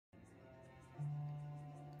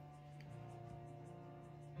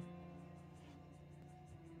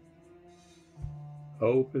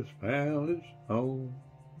Hope is found its home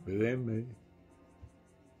within me.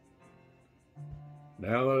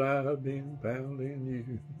 Now that I've been found in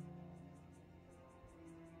you,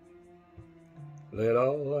 let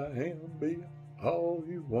all I am be all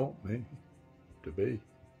you want me to be.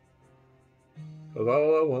 'Cause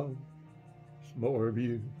all I want is more of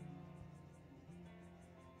you.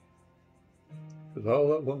 'Cause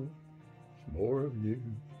all I want is more of you.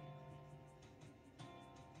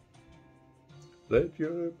 Let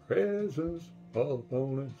your presence fall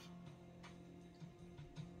upon us.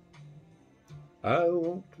 I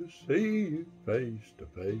want to see you face to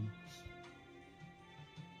face.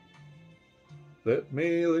 Let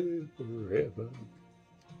me live forever,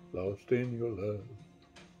 lost in your love.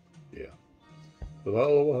 Yeah, but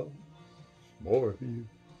all I want is more of you.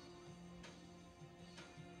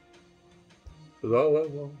 'Cause all I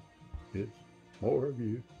want is more of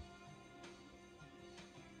you.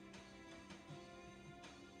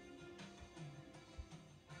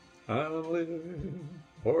 I'm living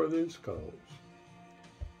for this cause.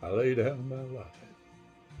 I lay down my life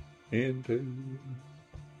into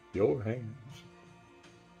your hands.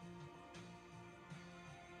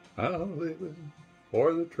 I'm living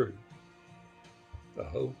for the truth, the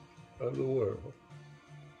hope of the world.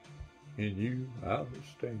 In you I'll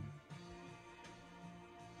stand.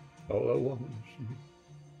 All I want is you.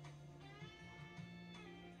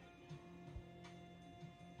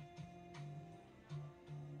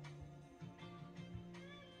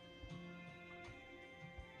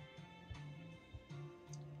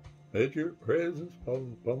 Let your presence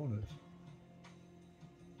fall upon us.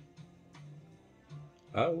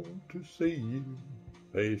 I want to see you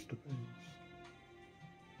face to face.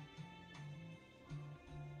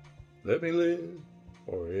 Let me live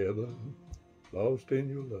forever, lost in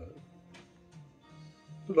your love.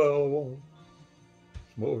 But all I want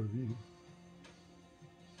is more of you.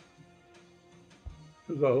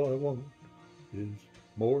 'Cause all I want is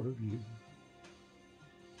more of you.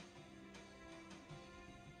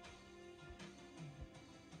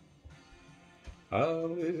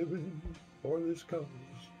 I'm living for this cause.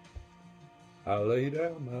 I lay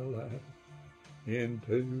down my life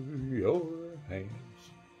into your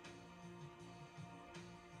hands.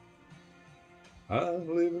 I'm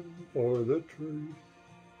living for the truth,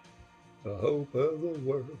 the hope of the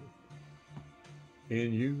world.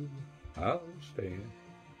 In you I'll stand.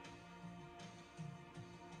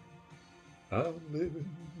 I'm living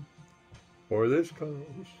for this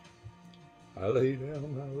cause. I lay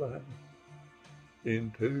down my life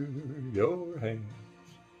into your hands.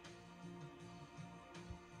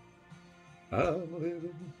 I'm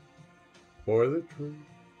living for the truth,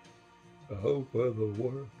 the hope of the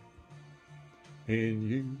world. In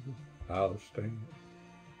you I'll stand.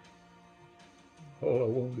 All I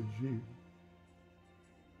want is you.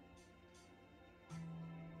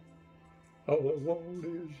 All I want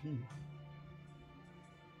is you.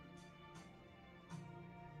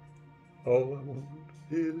 All I want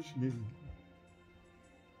is you.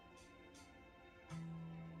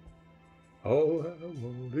 All I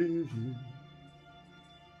want is you.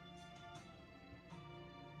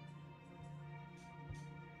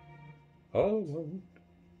 All I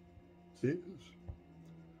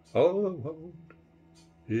want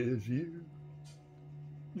is you,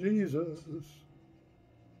 Jesus.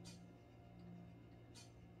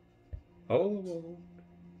 All I want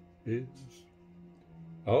is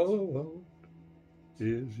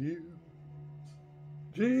you,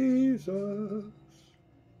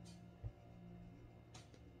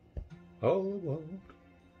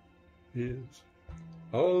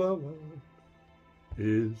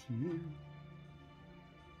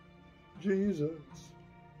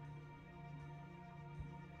 Jesus.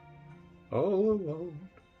 All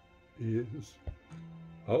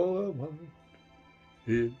I want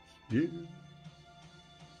is you,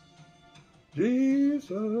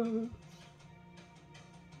 Jesus.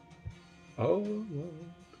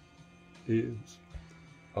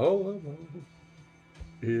 All I want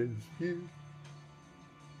is you,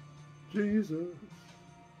 Jesus.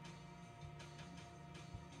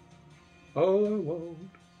 All I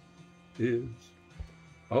want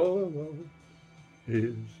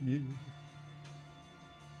is you, Jesus. All I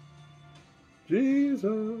want is you,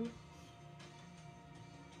 Jesus.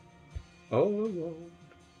 All I want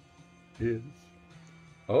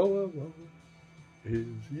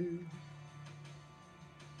is you,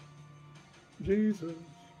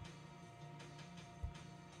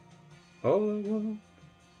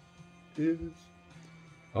 Jesus.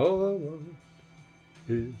 All I want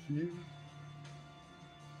is you,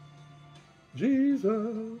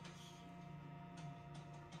 Jesus.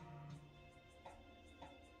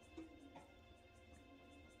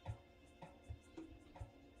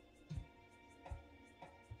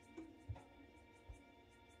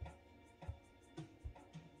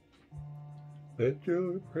 Let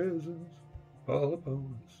your presence fall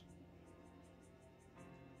upon us.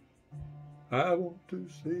 I want to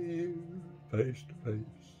see you face to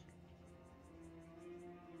face.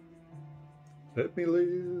 Let me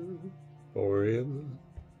live forever,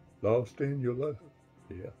 lost in your love,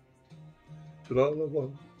 yeah. But all I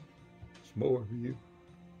want is more of you.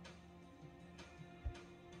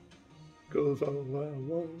 'Cause all I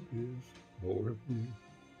want is more of you.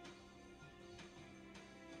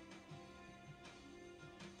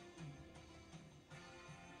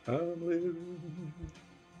 I'm living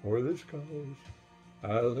for this cause.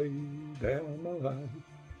 I lay down my life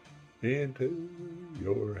into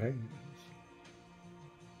your hands.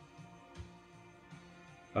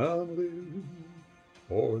 I'm living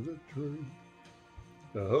for the truth,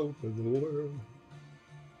 the hope of the world.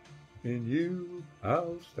 In you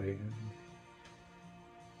I'll stand.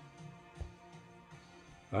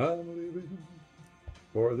 I'm living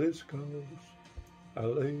for this cause. I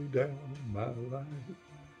lay down my life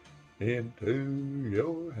into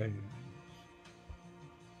your hands.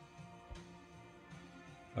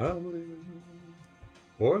 I'm living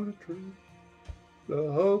for the truth,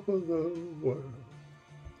 the hope of the world.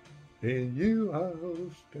 In you I'll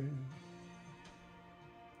stand.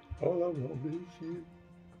 All I want is you.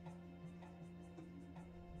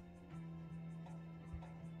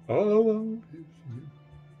 All I want is you.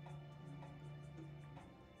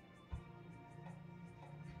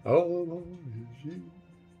 All I want is you.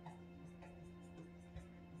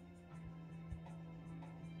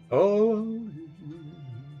 All I want